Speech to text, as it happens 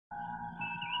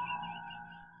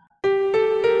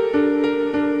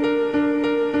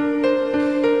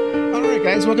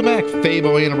guys, welcome back.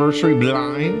 Fable Anniversary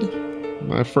Blind.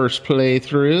 My first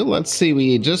playthrough. Let's see,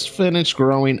 we just finished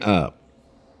growing up.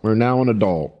 We're now an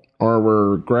adult. Or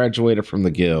we're graduated from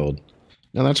the guild.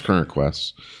 No, that's current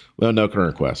quests. Well, no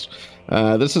current quest.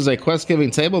 This is a quest-giving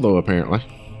table, though, apparently.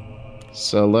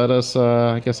 So let us,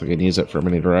 I guess I can use it from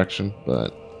any direction,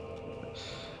 but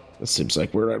this seems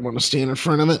like where I'd want to stand in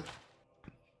front of it.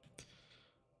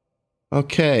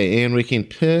 Okay, and we can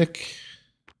pick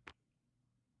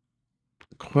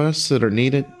quests that are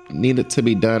needed to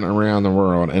be done around the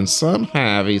world. And some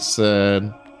have, he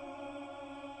said,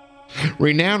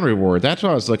 renown reward. That's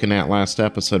what I was looking at last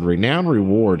episode. Renown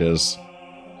reward is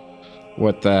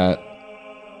what that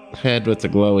head with the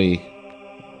glowy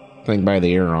thing by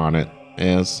the ear on it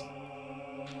is.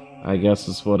 I guess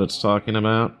is what it's talking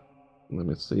about. Let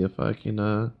me see if I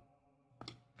can,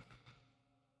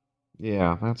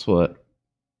 yeah, that's what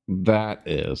that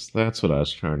is. That's what I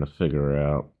was trying to figure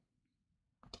out.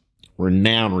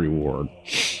 Renown reward.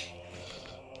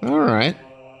 Alright.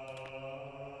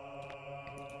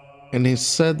 And he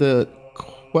said that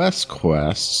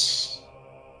quests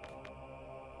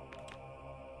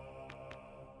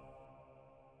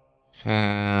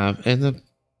have end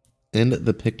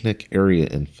the picnic area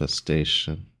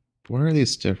infestation. Why are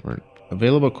these different?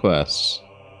 Available quests.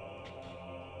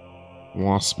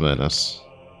 Wasp menace.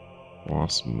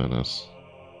 Wasp menace.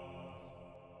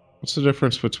 What's the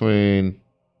difference between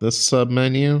this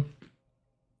submenu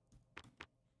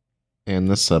and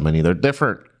this submenu? They're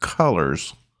different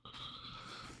colors.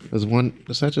 Does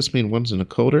that just mean one's in a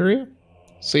cold area?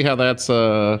 See how that's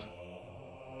let's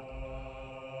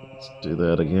do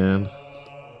that again.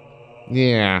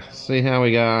 Yeah, see how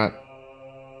we got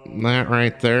that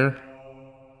right there?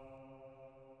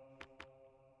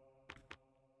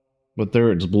 But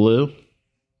there it's blue.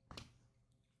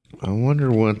 I wonder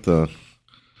what the...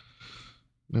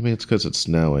 Maybe it's because it's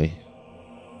snowy.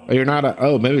 Oh, you're not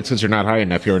oh, maybe it's because you're not high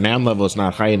enough. Your renown level is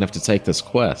not high enough to take this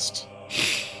quest.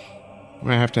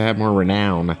 I have to have more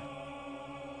renown.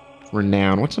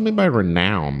 Renown. What's it mean by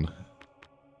renown?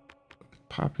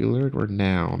 Popular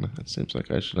renown. That seems like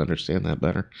I should understand that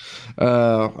better.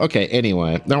 Okay,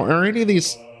 anyway. Now, are any of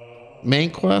these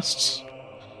main quests?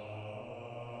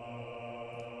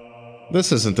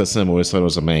 This isn't the symbol we said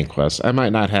was a main quest. I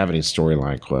might not have any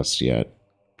storyline quests yet.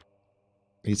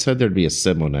 He said there'd be a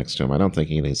symbol next to him. I don't think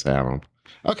any of these have them.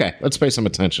 Okay, let's pay some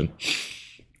attention.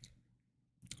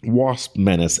 Wasp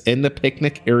menace in the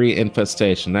picnic area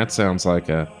infestation. That sounds like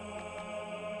a...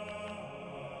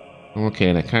 Okay,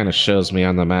 and it kind of shows me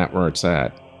on the map where it's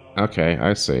at. Okay,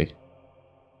 I see.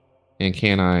 And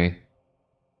can I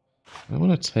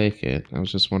want to take it. I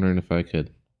was just wondering if I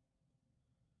could...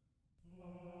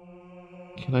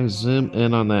 Can I zoom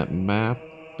in on that map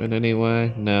in any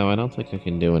way? No, I don't think I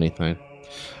can do anything.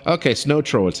 Okay, snow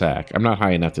troll attack. I'm not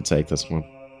high enough to take this one.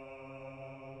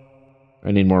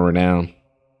 I need more renown.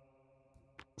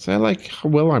 Is that like how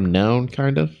well I'm known,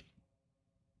 kind of?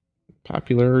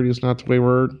 Popularity is not the way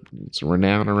word. It's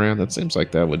renown around. That seems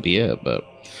like that would be it, but...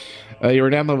 your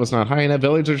renown level is not high enough.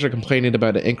 Villagers are complaining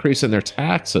about an increase in their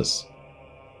taxes.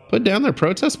 Put down their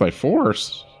protest by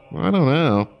force? I don't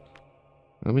know.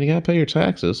 I mean, you gotta pay your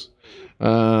taxes.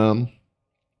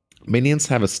 Minions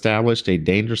have established a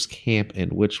dangerous camp in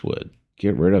Witchwood.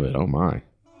 Get rid of it. Oh my.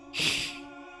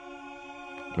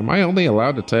 Am I only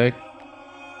allowed to take?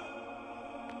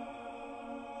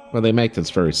 Well, they make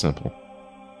this very simple.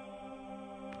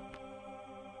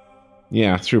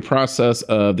 Yeah, through process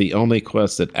of the only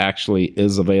quest that actually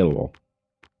is available.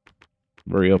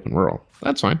 Very open world.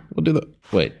 That's fine. We'll do the...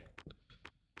 Wait.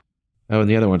 Oh, and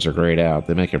the other ones are grayed out.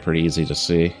 They make it pretty easy to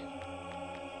see.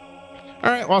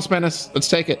 Alright, Wasp Menace. Let's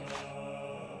take it.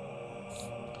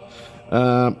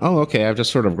 Oh, okay. I've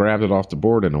just sort of grabbed it off the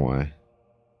board in a way.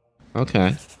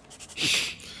 Okay.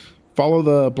 Follow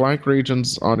the blank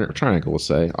regions on your triangle, we'll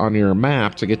say, on your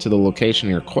map to get to the location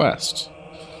of your quest.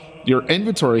 Your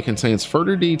inventory contains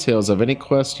further details of any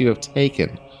quest you have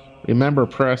taken. Remember,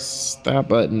 press that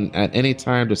button at any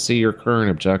time to see your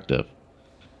current objective.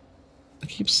 I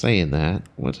keep saying that.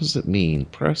 What does it mean?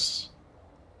 Press...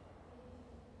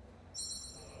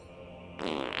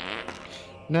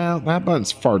 No, that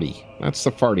button's farty. That's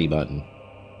the farty button.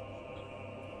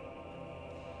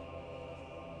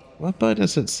 What button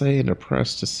is it saying to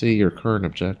press to see your current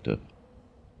objective?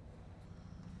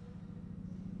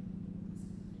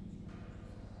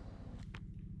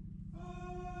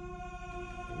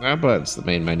 That button's the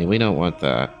main menu. We don't want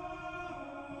that.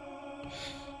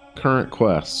 Current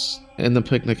quests in the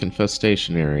picnic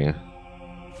infestation area.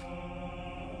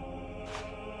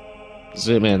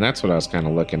 Zoom in. That's what I was kind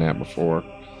of looking at before.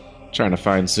 Trying to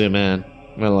find zoom in.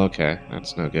 Well, okay.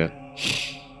 That's no good.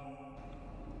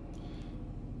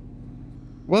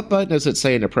 What button does it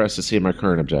say to press to see my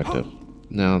current objective?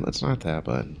 No, that's not that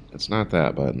button. It's not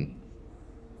that button.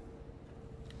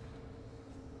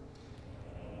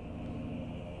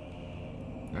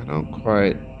 I don't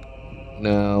quite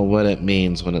know what it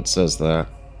means when it says that.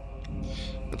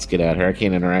 Let's get out of here. I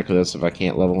can't interact with this if I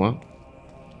can't level up.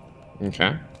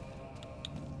 Okay.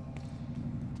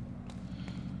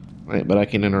 Wait, but I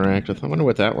can interact with... I wonder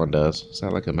what that one does. Is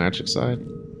that like a magic side?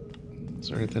 Is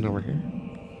there anything over here?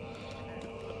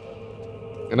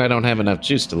 And I don't have enough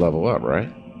juice to level up, right?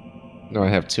 No, I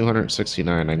have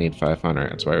 269. I need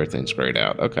 500. That's why everything's grayed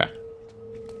out. Okay.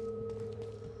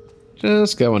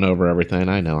 Just going over everything.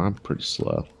 I know, I'm pretty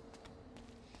slow.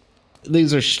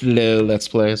 These are slow Let's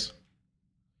Plays.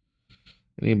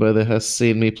 Anybody that has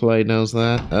seen me play knows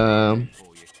that.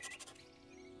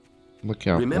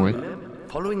 Lookout point. Remember,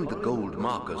 following the gold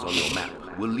markers on your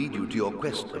map will lead you to your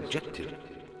quest objective.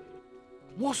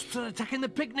 Wasps are attacking the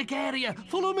picnic area!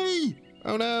 Follow me!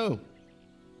 Oh no!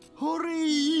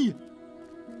 Hurry!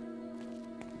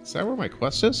 Is that where my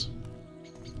quest is?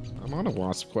 I'm on a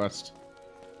wasp quest.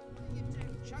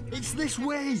 It's this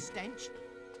way!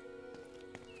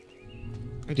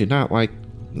 I do not like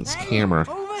this camera.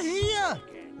 Over here!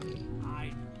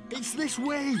 It's this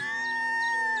way!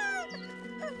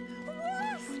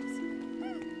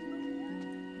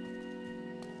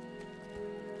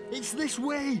 It's this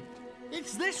way!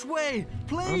 It's this way!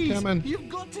 Please! I'm coming. You've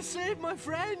got to save my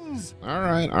friends!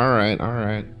 Alright, alright,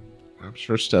 alright. I'm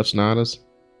sure stuff's not as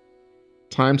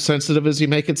time sensitive as you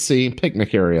make it seem.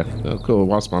 Picnic area. Oh, cool.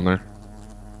 Wasp on there.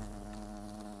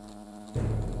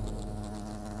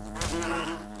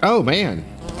 Oh, man.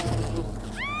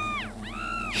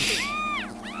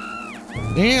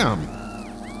 Damn.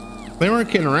 They weren't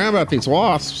kidding around about these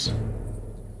wasps.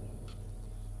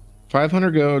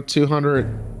 500 gold,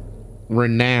 200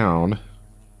 renown.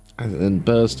 And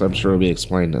boast, I'm sure, will be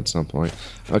explained at some point.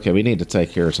 Okay, we need to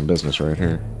take care of some business right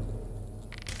here.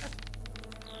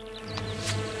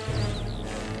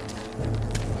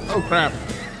 Oh, crap.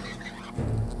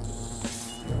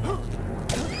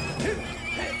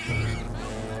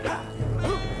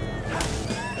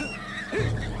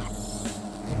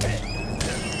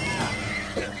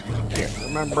 Can't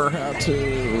remember how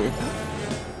to...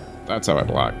 That's how I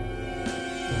block.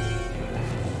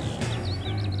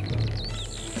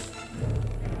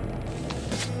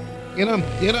 Get him!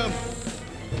 Get him!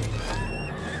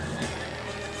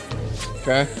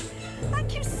 Okay.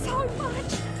 Thank you so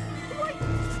much. Wait.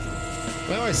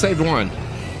 Well, I saved one.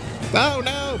 Oh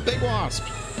no! Big wasp!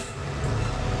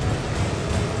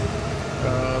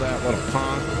 Oh, that little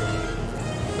punk.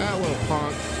 That little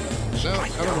punk. No, I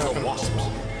don't know. Wasps.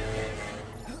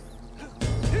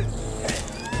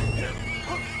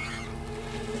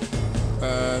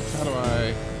 How do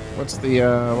I...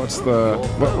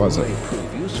 what was it?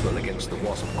 Prove useful against the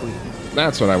wasp queen.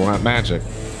 That's what I want, magic.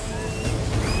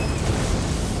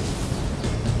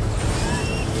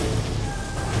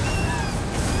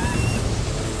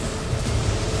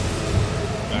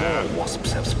 More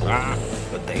wasps have spawned,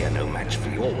 but they are no match for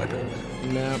your weapons.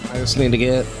 No, I just need to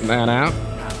get that out.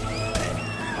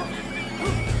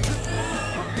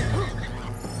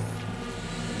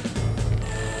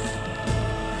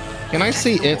 Can I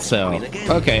see it cell?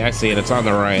 Okay, I see it. It's on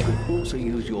the right. You could also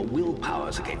use your will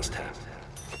powers against her.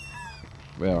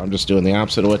 Well, I'm just doing the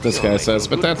opposite of what this guy says,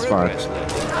 but that's fine.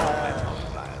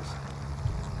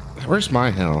 Where's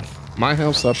my health? My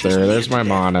health's up there. There's my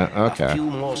mana. A Okay. few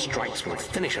more strikes will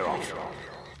finish her off.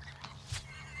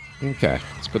 Okay,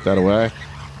 let's put that away.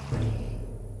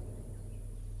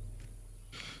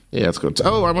 Yeah, let's go.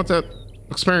 Oh, I want that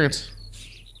experience.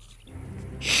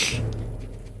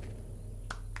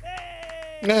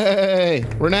 Hey,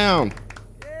 renown.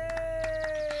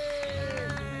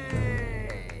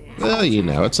 Well, you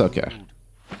know, it's okay.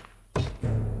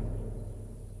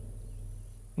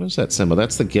 What is that symbol?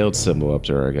 That's the guild symbol up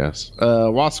there, I guess.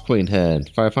 Wasp Queen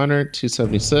head. 500,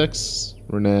 276.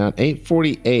 Renown.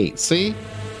 848. See?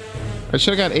 I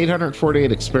should have got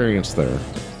 848 experience there.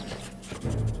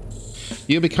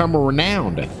 You become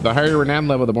renowned. The higher your renown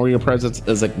level, the more your presence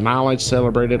is acknowledged,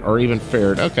 celebrated, or even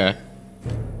feared. Okay.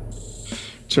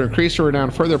 To increase your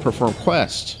renown further, perform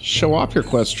quests. Show off your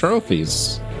quest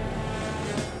trophies.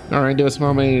 Alright, do as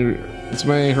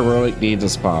many heroic deeds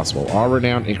as possible. All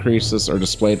renown increases are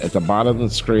displayed at the bottom of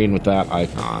the screen with that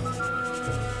icon.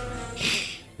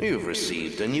 You've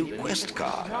received a new quest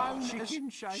card.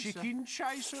 Chicken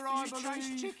chaser, I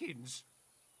believe. Chickens.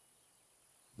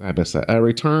 I missed that.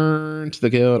 Return to the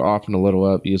guild, often a little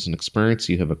up. Use an experience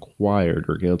you have acquired.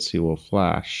 Your guild seal will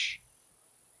flash.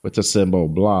 with the symbol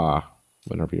blah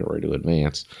whenever you're ready to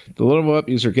advance. To level up,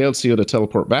 use your guild seal to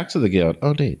teleport back to the guild.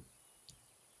 Oh, neat.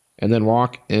 And then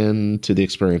walk into the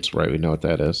experience. Right, we know what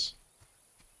that is.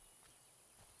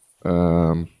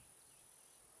 Okay.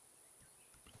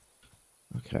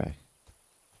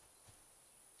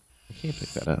 I can't pick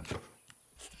that up.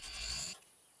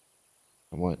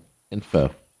 I want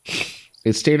info.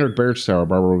 A standard barrage tower.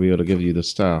 Barbara will be able to give you the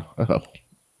style. Oh,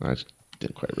 I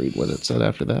didn't quite read what it said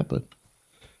after that, but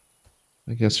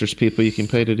I guess there's people you can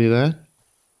pay to do that.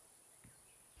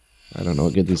 I don't know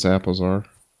what good these apples are.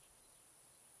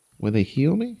 Will they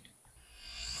heal me?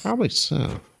 Probably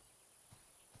so.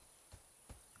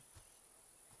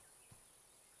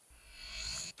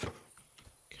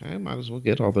 Okay, might as well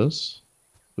get all this.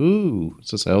 Ooh,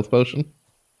 is this a health potion?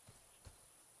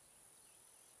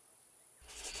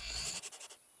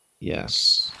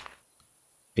 Yes.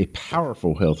 A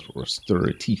powerful health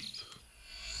restorative.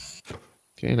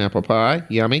 Okay, an apple pie.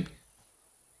 Yummy.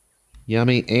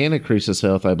 Yummy and increases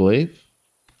health, I believe.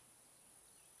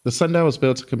 The sundial was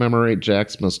built to commemorate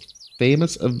Jack's most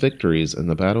famous of victories in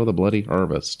the Battle of the Bloody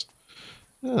Harvest.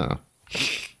 Ah.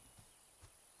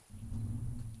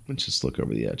 Let's just look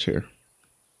over the edge here.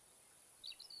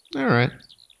 All right.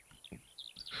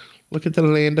 Look at the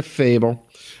land of Fable.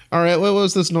 All right, what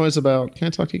was this noise about? Can I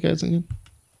talk to you guys again?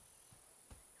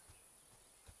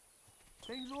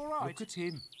 Things all right. Look at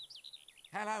him.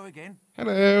 Hello again.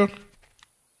 Hello.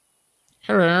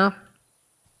 Hello.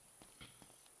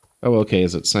 Oh, okay.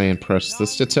 Is it saying press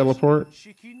this to teleport?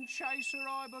 Chicken chaser,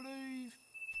 I believe.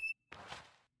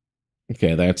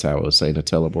 Okay, that's how it was saying to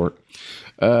teleport.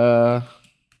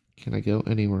 Can I go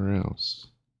anywhere else?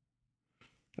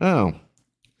 Oh.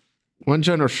 One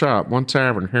general shop, one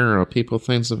tavern, hero, people,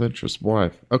 things of interest,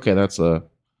 wife. Okay, that's a...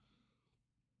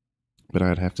 But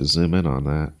I'd have to zoom in on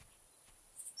that.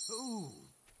 Oh,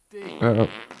 dear. Oh,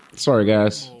 sorry,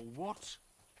 guys. Or what?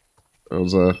 It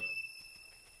was a...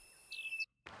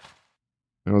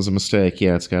 That was a mistake.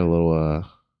 Yeah, it's got a little,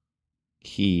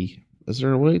 key. Is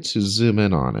there a way to zoom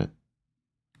in on it?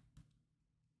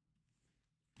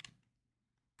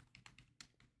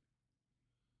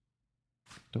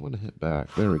 Don't want to hit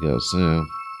back. There we go. Zoom.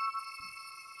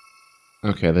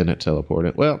 Okay, then it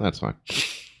teleported. Well, that's fine.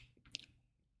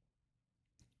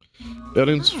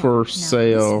 Buildings for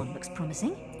sale. This one looks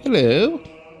promising. Hello.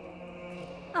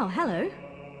 Oh, hello.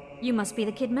 You must be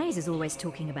the kid Maze is always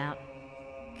talking about.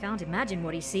 Can't imagine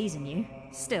what he sees in you.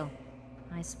 Still,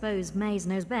 I suppose Maze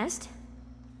knows best.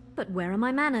 But where are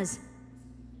my manners?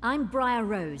 I'm Briar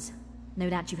Rose. No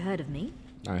doubt you've heard of me.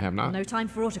 I have not. No time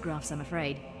for autographs, I'm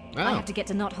afraid. Oh. I have to get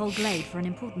to Knothole Glade for an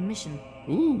important mission.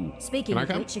 Ooh. Speaking Can I of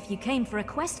come? which, if you came for a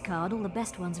quest card, all the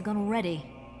best ones have gone already.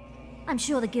 I'm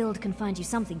sure the guild can find you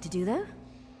something to do, though.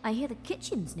 I hear the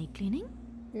kitchens need cleaning.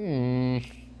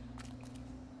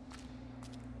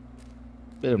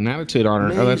 Bit of an attitude on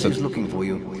her. Oh, that's Maze is a... looking for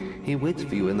you. He waits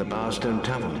for you in the Barstone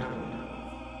Tavern.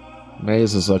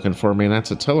 Maze is looking for me, and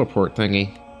that's a teleport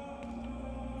thingy.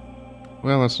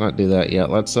 Well, let's not do that yet.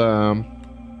 Let's level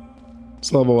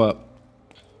up.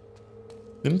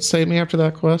 Didn't it save me after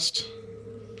that quest?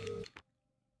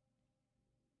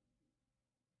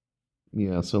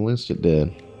 Yeah, so at least it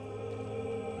did.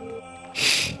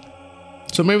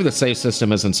 So maybe the save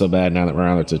system isn't so bad now that we're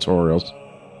on the tutorials.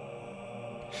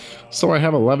 So I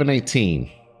have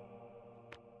 1118.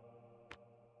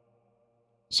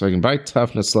 So I can buy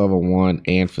toughness level 1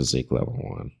 and physique level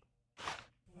 1.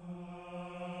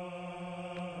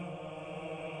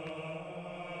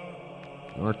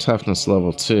 Or toughness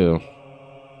level 2.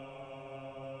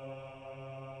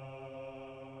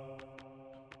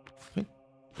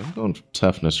 I'm going for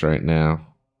toughness right now.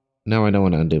 No, I don't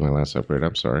want to undo my last upgrade.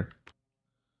 I'm sorry.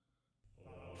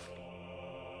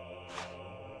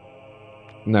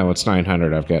 No, it's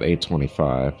 900. I've got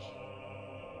 825.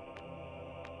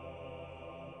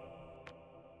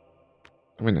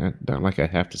 I mean, I don't like I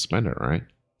have to spend it, right?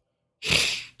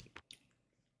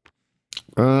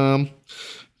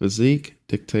 Physique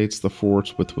dictates the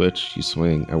force with which you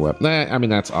swing a weapon. I mean,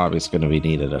 that's obviously going to be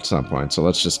needed at some point, so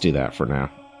let's just do that for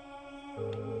now.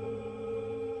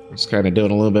 Just kind of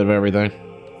doing a little bit of everything.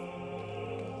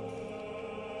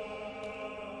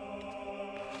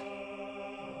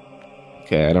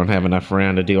 Okay, I don't have enough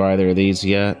round to do either of these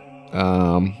yet.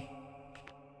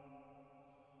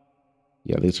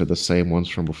 Yeah, these are the same ones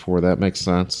from before. That makes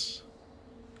sense.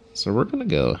 So we're going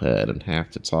to go ahead and have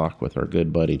to talk with our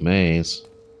good buddy Maze.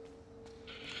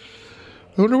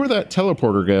 I wonder where that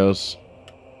teleporter goes.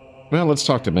 Well, let's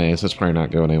talk to Maze. That's probably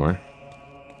not going anywhere.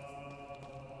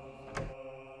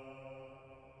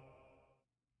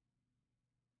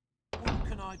 What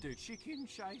can I do? Chicken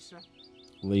chaser?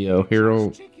 Leo,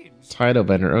 hero, title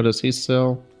vendor. Oh, does he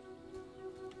sell?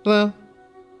 Hello?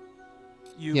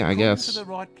 Yeah, I guess. To the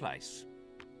right place.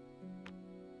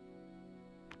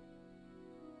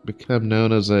 Become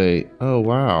known as a... Oh,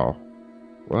 wow.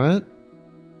 What?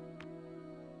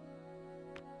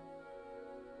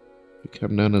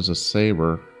 Become known as a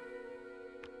saber.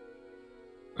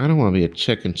 I don't want to be a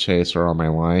chicken chaser all my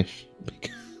life.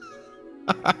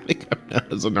 Become known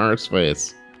as an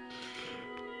arseface.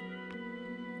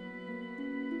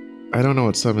 I don't know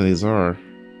what some of these are.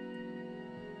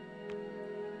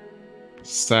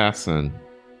 Assassin.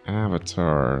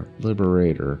 Avatar.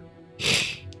 Liberator.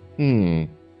 You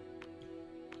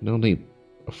don't need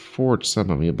to forge some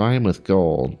of them. You buy them with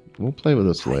gold. We'll play with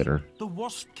this later. The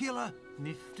wasp killer.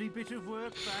 Nifty bit of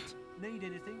work, that. Need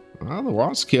anything? Oh, the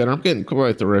wasp killer. I'm getting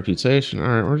quite the reputation.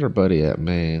 Alright, where's our buddy at,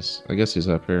 Maze? I guess he's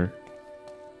up here.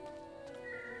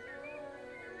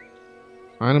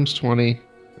 Items 20.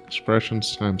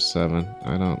 Expressions times 7.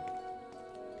 I don't...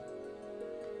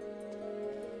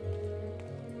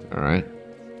 Alright.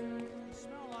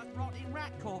 Smell like rotting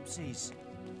rat corpses.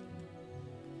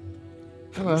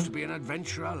 Hello. Used to be an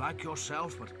adventurer like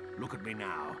yourself, but look at me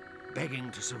now.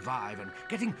 Begging to survive and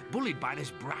getting bullied by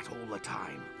this brat all the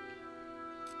time.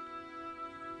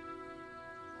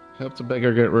 Help the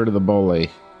beggar get rid of the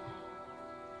bully.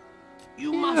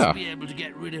 You must be able to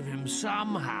get rid of him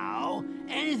somehow.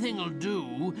 Anything'll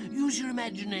do. Use your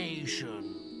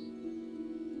imagination.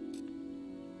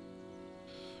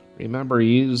 Remember,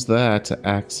 use that to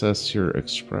access your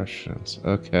expressions.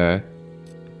 Okay.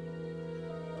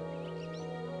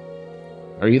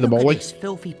 Are you the Look bully? at this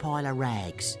filthy pile of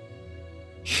rags.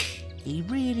 He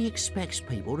really expects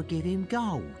people to give him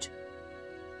gold.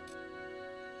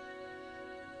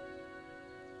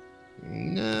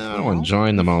 No, I don't want to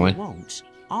join the bully. If you want,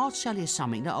 I'll tell you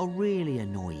something that'll really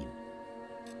annoy him.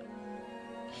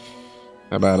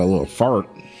 How about a little fart?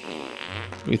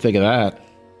 What do you think of that?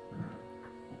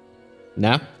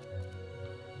 No?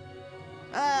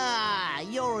 Ah,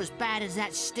 you're as bad as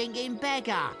that stinking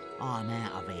beggar. I'm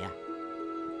out of here.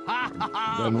 Ha ha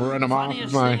ha! Then run him off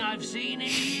Funniest my... thing I've seen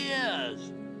in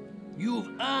years.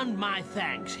 You've earned my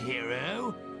thanks,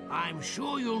 hero. I'm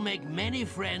sure you'll make many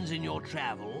friends in your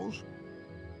travels.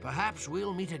 Perhaps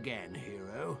we'll meet again,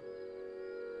 hero.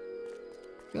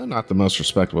 Yeah, not the most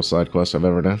respectable side quest I've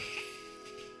ever done.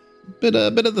 Bit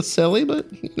of the silly,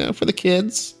 but, you know, for the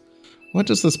kids. What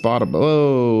does this bottom...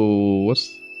 Oh,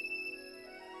 what's...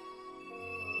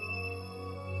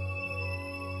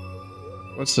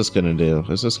 What's this going to do?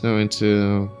 Is this going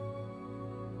to...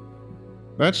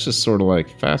 That's just sort of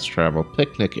like fast travel.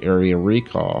 Picnic area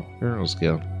recall. Heroes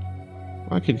Guild.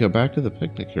 Well, I could go back to the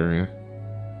picnic area.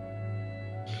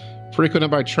 Frequented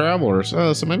by travelers.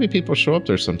 Oh, so maybe people show up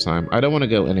there sometime. I don't want to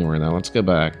go anywhere though. Let's go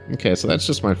back. Okay, so that's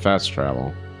just my fast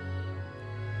travel.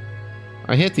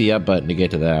 I hit the up button to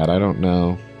get to that. I don't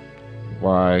know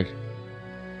why.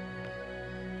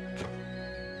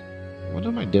 What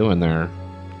am I doing there?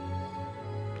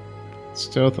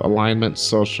 Stealth, alignment,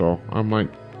 social. I'm like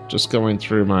just going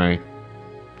through my...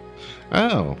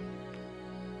 Oh.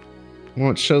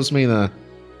 Well, it shows me the...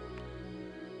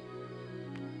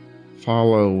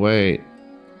 Follow, wait.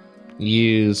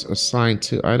 Use, assign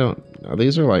to... I don't...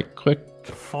 These are like quick...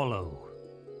 Follow.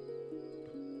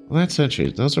 Well, that's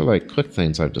interesting. Those are like quick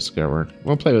things I've discovered.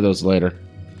 We'll play with those later.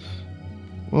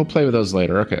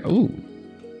 Okay. Ooh.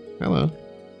 Hello.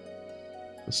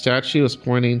 The statue is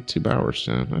pointing to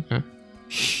Bowerstone. Okay.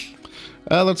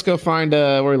 Let's go find... what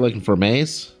are we looking for?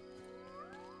 Maze?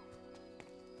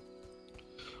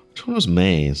 Which one was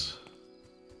Maze?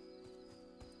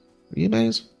 Are you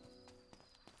Maze?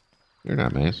 You're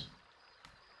not Maze.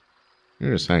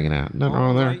 You're just hanging out. Nothing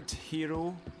wrong there. Right,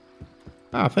 hero.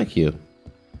 Ah, thank you.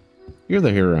 You're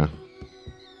the hero.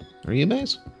 Are you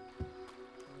Maze?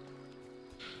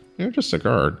 You're just a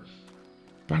guard.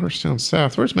 Bowerstone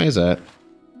South. Where's Maze at?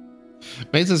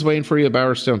 Maze is waiting for you at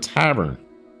Bowerstone Tavern.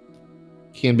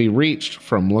 Can be reached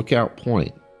from Lookout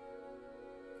Point.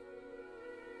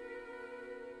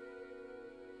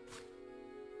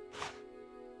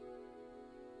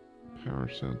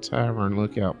 Bowerstone Tavern,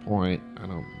 Lookout Point. I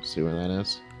don't see where that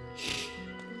is.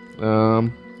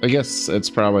 I guess it's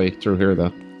probably through here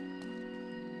though.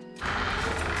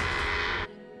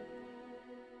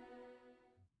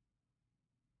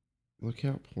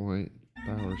 Lookout Point,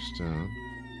 Bowerstone.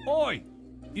 Oi!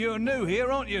 You're new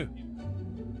here, aren't you?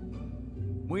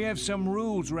 We have some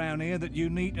rules round here that you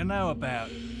need to know about.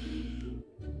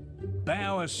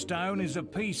 Bowerstone is a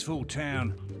peaceful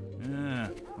town.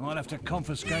 I'll have to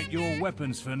confiscate your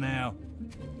weapons for now.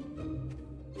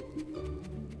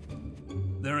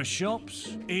 There are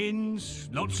shops, inns,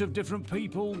 lots of different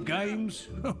people, games,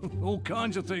 all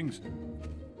kinds of things.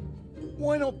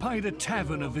 Why not pay the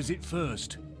tavern a visit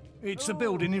first? It's the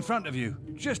building in front of you,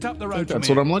 just up the I road think from that's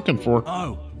here. what I'm looking for.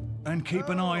 Oh, and keep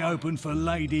an eye open for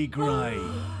Lady Grey.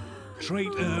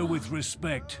 Treat her with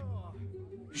respect.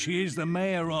 She is the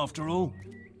mayor, after all.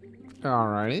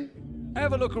 Alrighty.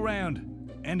 Have a look around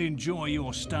and enjoy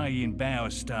your stay in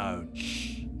Bowerstone.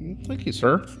 Thank you,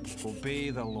 sir. Obey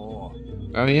the law.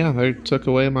 Oh yeah, they took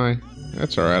away my...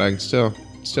 That's alright, I can still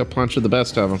punch with the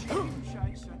best of them.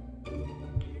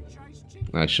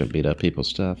 I shouldn't beat up people's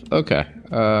stuff. Okay,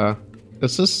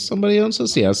 is this somebody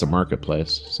else's? Yeah, it's a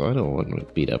marketplace, so I don't want to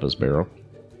beat up his barrel.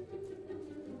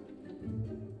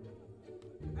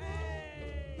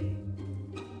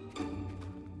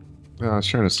 Oh, I was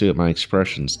trying to see what my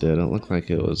expressions did. It looked like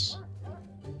it was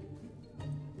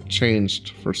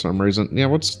changed for some reason. Yeah,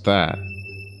 what's that?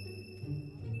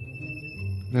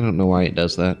 I don't know why it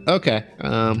does that. Okay.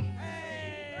 Hello,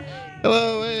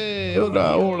 hey, hola,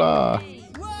 hola.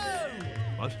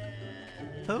 What?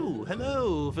 Oh,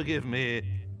 hello, forgive me.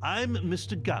 I'm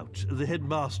Mr. Gout, the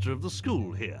headmaster of the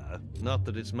school here. Not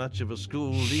that it's much of a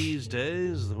school these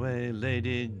days, the way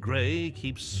Lady Grey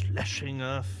keeps slashing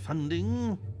our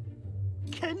funding.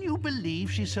 Can you believe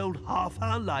she sold half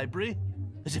our library?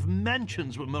 As if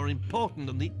mansions were more important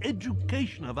than the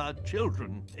education of our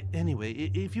children. Anyway,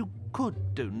 if you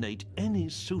could donate any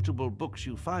suitable books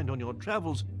you find on your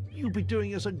travels, you'd be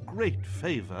doing us a great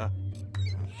favor.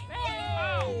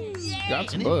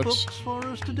 Got some Any books. books for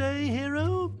us today,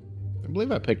 hero? I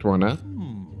believe I picked one up.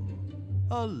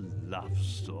 A love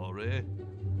story.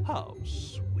 How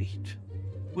sweet.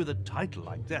 With a title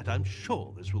like that, I'm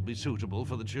sure this will be suitable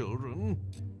for the children.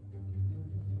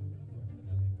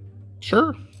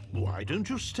 Sure. Why don't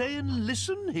you stay and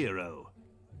listen, hero?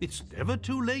 It's never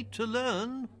too late to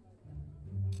learn.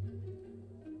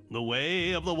 The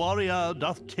way of the warrior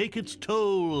doth take its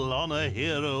toll on a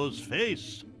hero's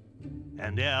face.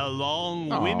 And ere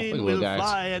long, Aw, women little will guys.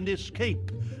 fly and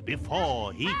escape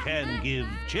before he can give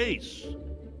chase.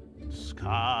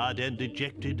 Scarred and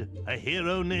dejected, a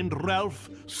hero named Ralph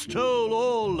stole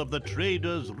all of the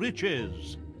traders'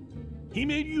 riches. He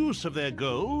made use of their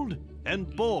gold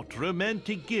and bought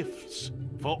romantic gifts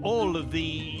for all of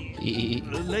the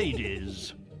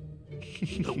ladies.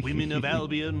 The women of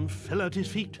Albion fell at his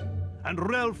feet, and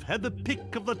Ralph had the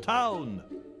pick of the town,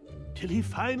 till he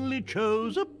finally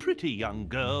chose a pretty young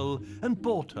girl and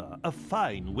bought her a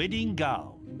fine wedding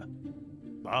gown.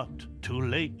 But too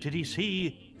late did he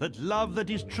see that love that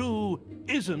is true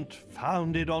isn't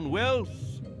founded on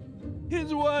wealth.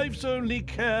 His wife's only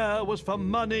care was for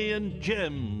money and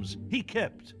gems he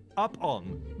kept up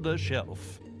on the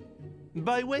shelf.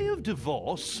 By way of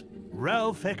divorce,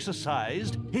 Ralph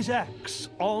exercised his axe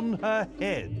on her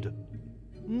head.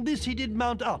 This he did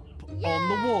mount up on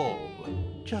the wall,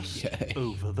 just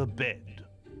over the bed.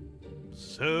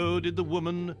 So did the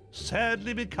woman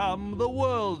sadly become the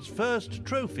world's first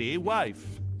trophy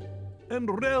wife.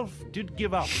 And Ralph did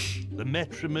give up the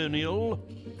matrimonial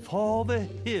for the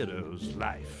hero's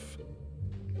life.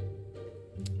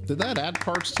 Did that add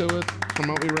parts to it from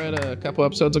what we read a couple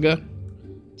episodes ago?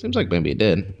 Seems like maybe it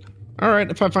did.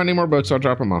 Alright, if I find any more books, I'll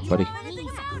drop them off, buddy.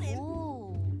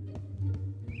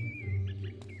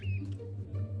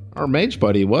 Our mage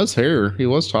buddy was here. He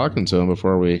was talking to him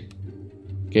before we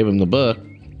gave him the book.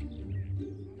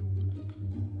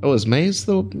 Oh, is Maze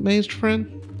the mazed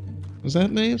friend? Was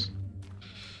that Maze?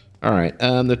 Alright,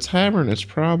 the tavern is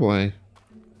probably...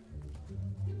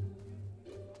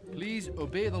 Please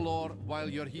obey the law while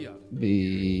you're here.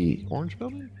 the orange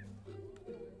building?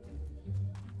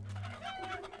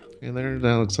 And there,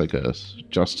 that looks like a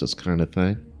justice kind of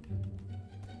thing.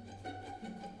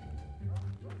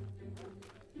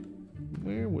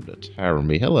 Where would the tavern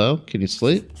be? Hello, can you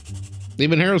sleep?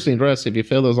 Even heroes need rest. If you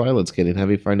feel those eyelids getting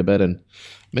heavy, find a bed and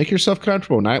make yourself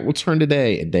comfortable. Night will turn to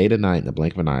day and day to night in the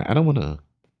blink of an eye. I don't want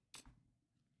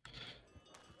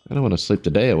to sleep the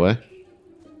day away.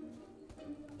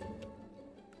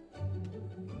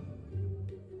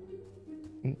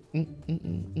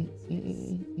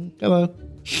 Hello.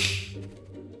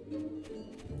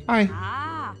 Hi.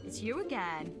 Ah, it's you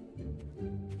again.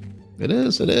 It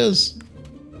is, it is.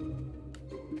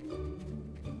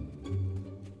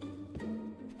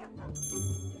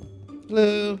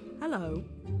 Hello. Hello.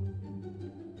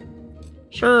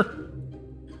 Sure.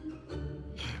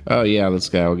 Oh yeah, this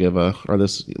guy will give a, or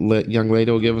this young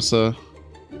lady will give us a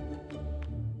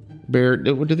bear.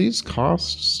 Do these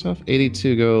cost stuff?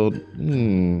 82 gold.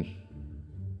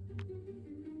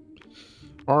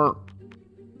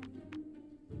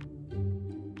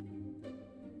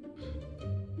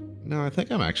 No, I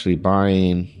think I'm actually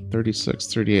buying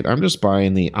 36, 38. I'm just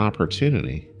buying the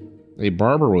opportunity. A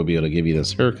barber will be able to give you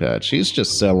this haircut. She's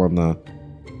just selling the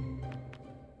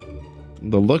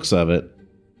looks of it.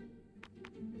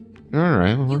 All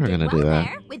right, well, we're not gonna do that.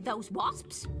 There with those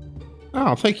wasps.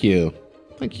 Oh, thank you.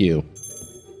 Thank you.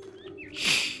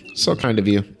 So kind of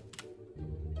you.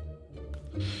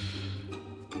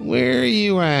 Where are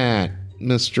you at,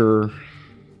 Mr.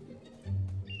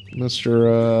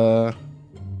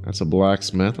 That's a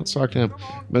blacksmith. Let's talk to him.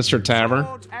 Mr. Tavern.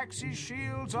 Swords, axes,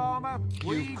 shields, armor.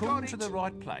 You've come to the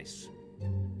right place.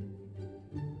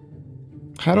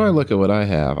 How do I look at what I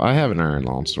have? I have an iron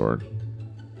longsword.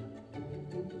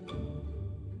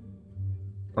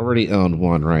 Already owned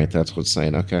one, right? That's what's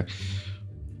saying. Okay.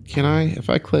 Can I,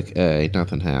 if I click A,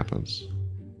 nothing happens.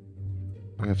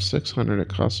 I have 600, it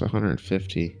costs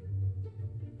 150.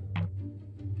 I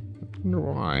wonder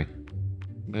why.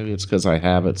 Maybe it's because I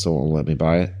have it, so it won't let me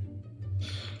buy it.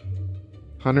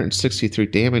 163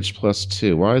 damage plus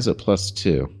 2. Why is it plus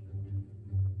 2?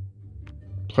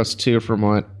 Plus 2 from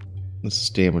what? This is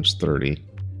damage 30.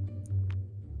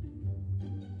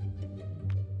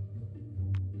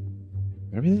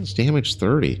 Everything's damage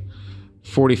 30.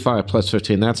 45 plus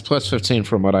 15. That's plus 15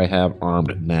 from what I have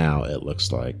armed now, it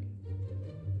looks like.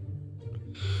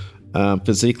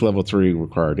 Physique level 3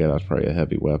 required. Yeah, that's probably a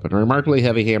heavy weapon. A remarkably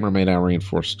heavy hammer made out of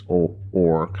reinforced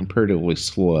ore, comparatively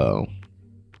slow.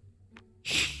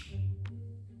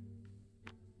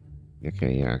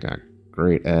 Okay, yeah, I got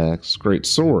great axe, great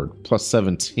sword, plus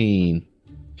 17.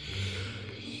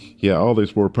 Yeah, all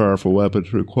these more powerful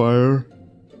weapons require.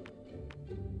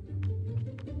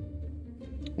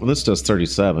 Well, this does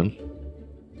 37.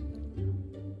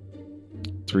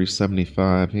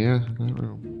 375, yeah.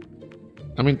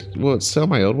 I mean, will it sell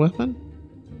my old weapon?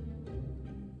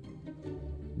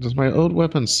 Does my old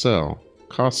weapon sell?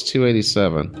 Cost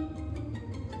 287.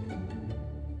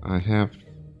 I have...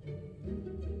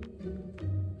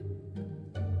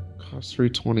 Cost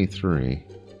 323.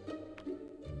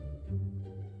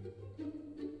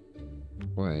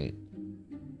 Wait.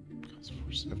 Cost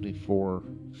 474.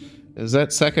 Is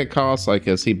that second cost, like,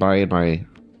 is he buying my...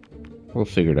 We'll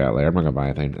figure it out later. I'm not gonna buy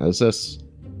anything. Is this...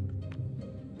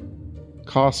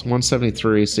 Cost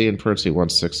 173, C and Princy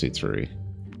 163.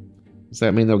 Does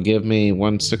that mean they'll give me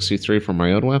 163 for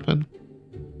my own weapon?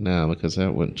 No, because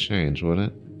that wouldn't change, would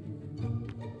it?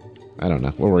 I don't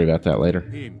know. We'll worry about that later.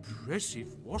 Impressive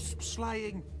wasp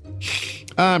slaying.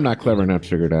 I'm not clever enough to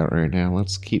figure it out right now.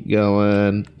 Let's keep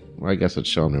going. Well, I guess it's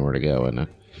showing me where to go, isn't it?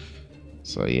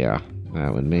 So yeah,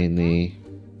 that would mean the...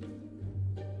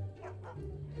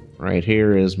 Right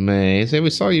here is Maze. Hey, we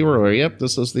saw you earlier. Yep,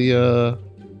 this is the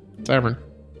tavern.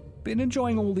 Been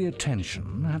enjoying all the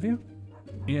attention, have you?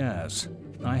 Yes,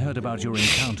 I heard about your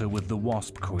encounter with the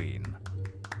Wasp Queen.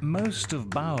 Most of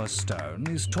Bowerstone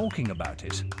is talking about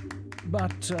it.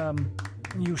 But,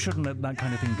 you shouldn't let that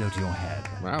kind of thing go to your head.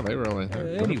 Wow, they're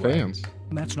Anyway, fans.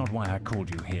 That's not why I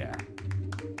called you here.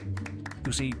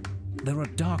 You see, there are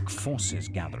dark forces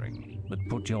gathering that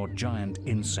put your giant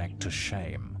insect to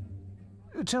shame.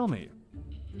 Tell me,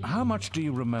 how much do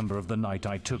you remember of the night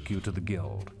I took you to the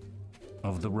guild?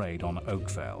 Of the raid on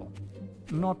Oakvale?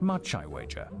 Not much, I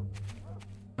wager.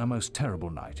 A most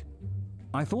terrible night.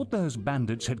 I thought those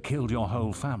bandits had killed your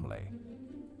whole family,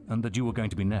 and that you were going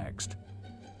to be next.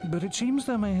 But it seems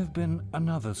there may have been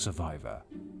another survivor.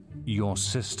 Your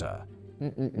sister.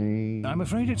 I'm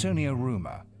afraid it's only a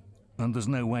rumor, and there's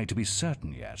no way to be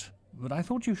certain yet, but I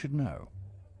thought you should know.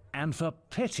 And for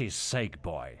pity's sake,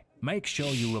 boy, make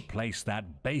sure you replace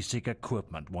that basic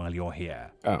equipment while you're here.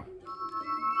 Oh.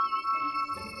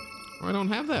 I don't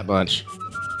have that much.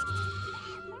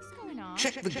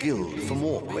 Check the guild for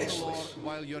more quests.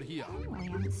 While you're here. Oh, I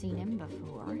haven't seen him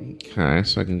before. Okay,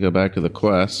 so I can go back to the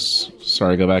quests.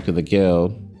 Sorry, go back to the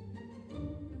guild.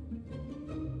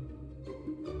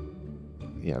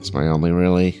 Yeah, it's my only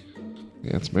really...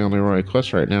 Yeah, it's my only really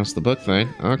quest right now. It's the book thing.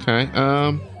 Okay,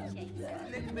 Let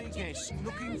me guess.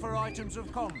 Looking for items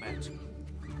of combat.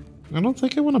 I don't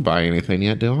think I want to buy anything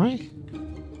yet, do I?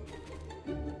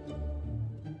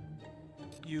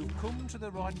 You've come to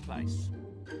the right place.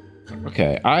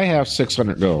 Okay, I have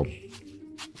 600 gold.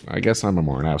 I guess I'm a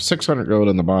moron. I have 600 gold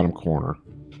in the bottom corner.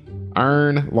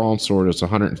 Iron longsword is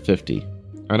 150.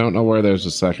 I don't know where there's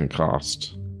a second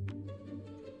cost.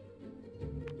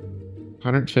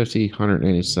 150,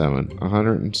 187,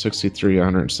 163,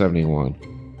 171.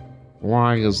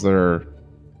 Why is there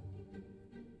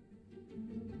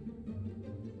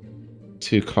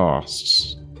two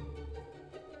costs?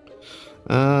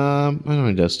 It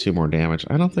only does 2 more damage.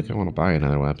 I don't think I want to buy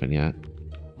another weapon yet.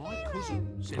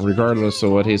 Regardless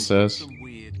of what he says.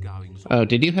 goings on. Oh,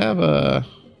 did you have a...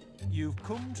 You've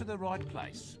come to the right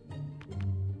place.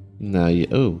 No, you...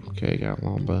 Oh, okay, got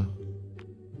longbow.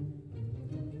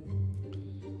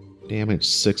 Damage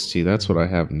 60, that's what I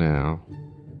have now.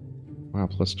 Wow,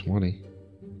 plus 20.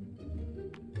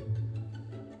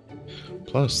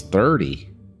 Plus 30.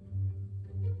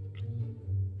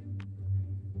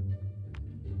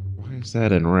 Why is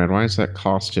that in red? Why is that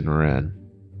cost in red?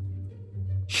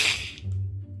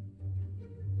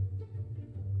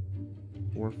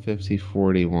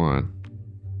 $450.41.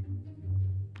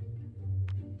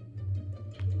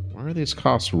 Why are these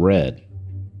costs red?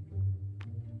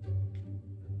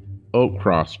 Oak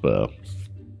crossbow.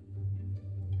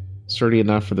 Sturdy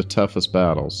enough for the toughest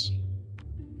battles.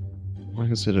 Why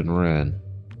is it in red?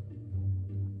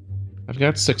 I've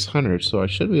got 600, so I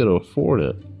should be able to afford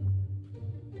it.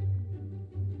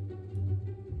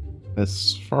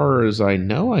 As far as I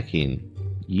know, I can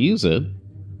use it.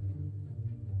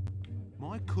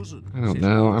 My cousin. I don't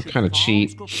know. I'm kind of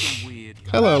cheap.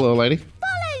 Hello, little lady.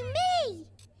 Follow me!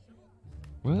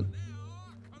 What?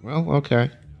 Well,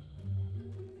 okay.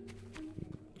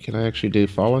 Can I actually do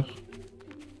follow?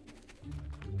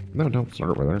 No, don't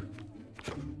flirt with her.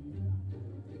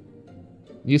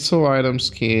 Useful items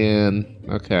can...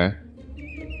 Okay.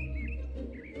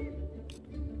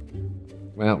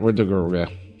 Well, where'd the girl go?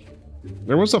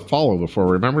 There was a follow before.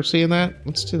 Remember seeing that?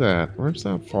 Let's do that. Where's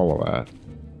that follow at?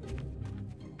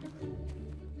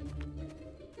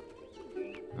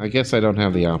 I guess I don't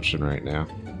have the option right now.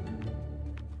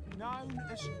 Known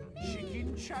as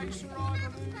chicken chaser, I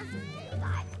believe.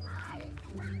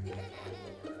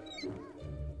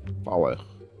 Follow.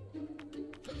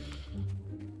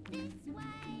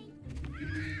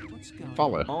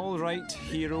 Follow. All right,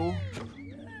 hero.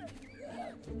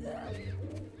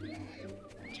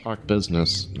 Talk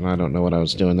business. I don't know what I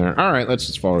was doing there. Alright, let's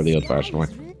just follow the old-fashioned way.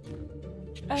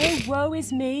 Oh, woe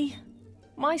is me.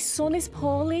 My son is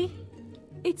poorly.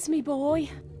 It's me boy.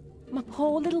 My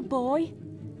poor little boy.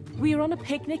 We were on a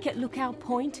picnic at Lookout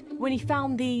Point when he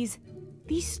found these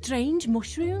strange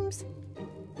mushrooms.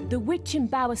 The witch in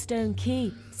Bowerstone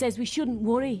Key says we shouldn't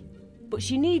worry, but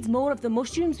she needs more of the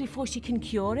mushrooms before she can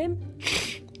cure him.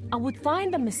 I would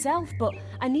find them myself, but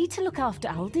I need to look after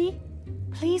Aldi.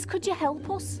 Please, could you help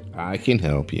us? I can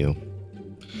help you.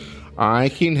 I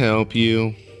can help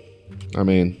you. I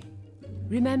mean...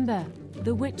 Remember,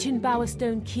 the witch in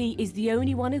Bowerstone Key is the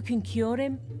only one who can cure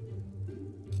him.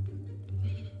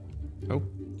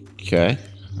 Okay.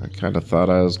 I kind of thought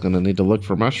I was going to need to look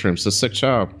for mushrooms. The sick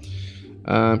child.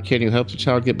 Can you help the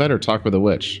child get better? Talk with the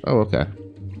witch. Oh, okay.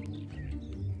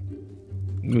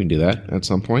 We can do that at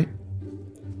some point.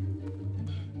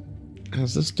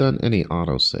 Has this done any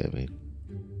auto-saving?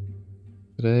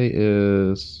 Today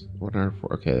is 1 hour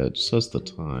 4. Okay, it just says the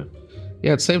time.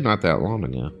 Yeah, it saved not that long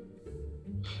ago.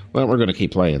 Well, we're going to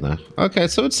keep playing though. Okay,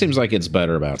 so it seems like it's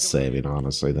better about saving,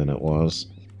 honestly, than it was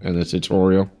in the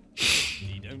tutorial.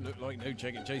 You don't look like no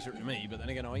chicken chaser to me, but then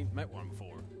again, I ain't met one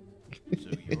before. So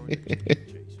you're a chicken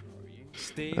chaser, are you?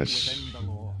 Stay within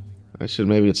the law. I should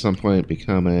maybe at some point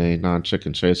become a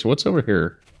non-chicken chaser. What's over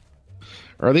here?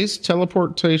 Are these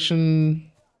teleportation...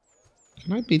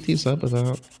 Can I beat these up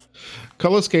without...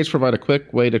 Color skates provide a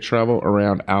quick way to travel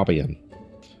around Albion.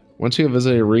 Once you have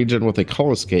visited a region with a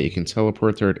color skate, you can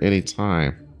teleport there at any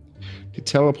time. To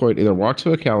teleport, either walk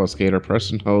to a color skate or press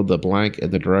and hold the blank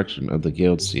in the direction of the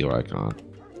guild seal icon.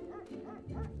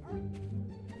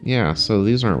 Yeah, so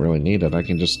these aren't really needed. I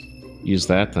can just use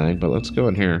that thing, but let's go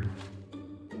in here.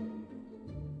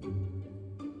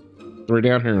 We're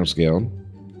down Heroes Guild.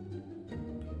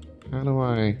 How do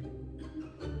I...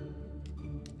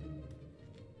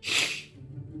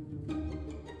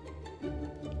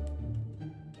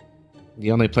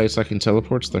 The only place I can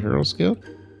teleport is the Heroes Guild?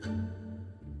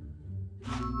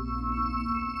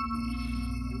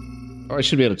 Oh, I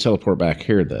should be able to teleport back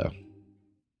here, though.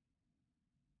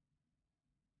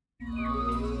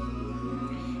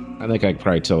 I think I could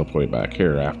probably teleport back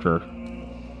here after.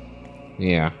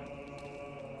 Yeah.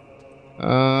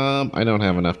 I don't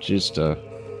have enough juice to...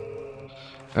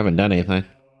 I haven't done anything.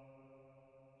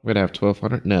 Would I have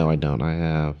 1,200? No, I don't. I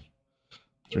have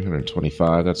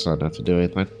 325. That's not enough to do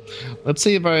anything. Let's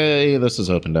see if this is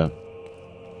opened up.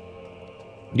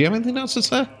 Do you have anything else to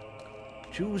say?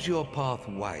 Choose your path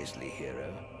wisely,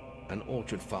 hero. An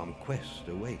Orchard Farm quest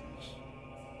awaits.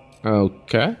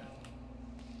 Okay.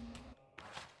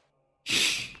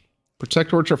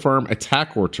 Protect Orchard Farm,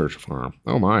 attack Orchard Farm.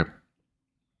 Oh my.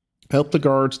 Help the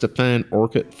guards defend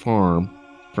Orchard Farm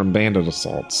from bandit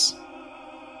assaults.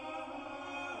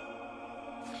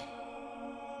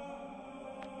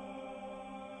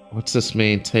 What's this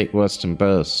mean? Take West and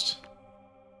boast.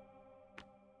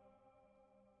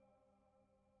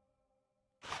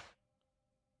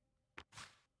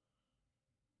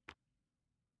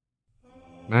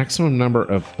 Maximum number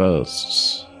of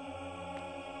boasts.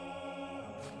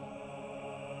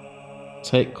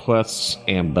 Take quests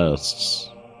and boasts.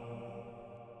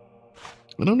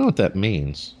 I don't know what that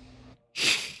means.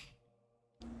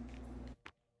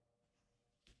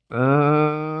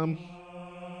 Well,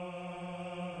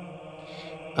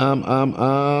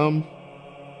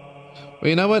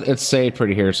 you know what? It's saved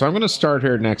pretty here, so I'm going to start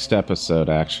here next episode,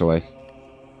 actually.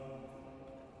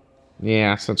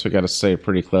 Yeah, since we got to save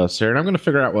pretty close here. And I'm going to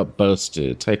figure out what boasts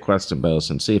do. Take quest and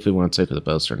boasts and see if we want to take the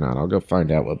boasts or not. I'll go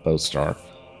find out what boasts are.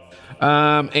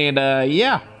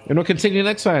 Yeah, and we'll continue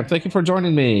next time. Thank you for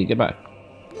joining me. Goodbye.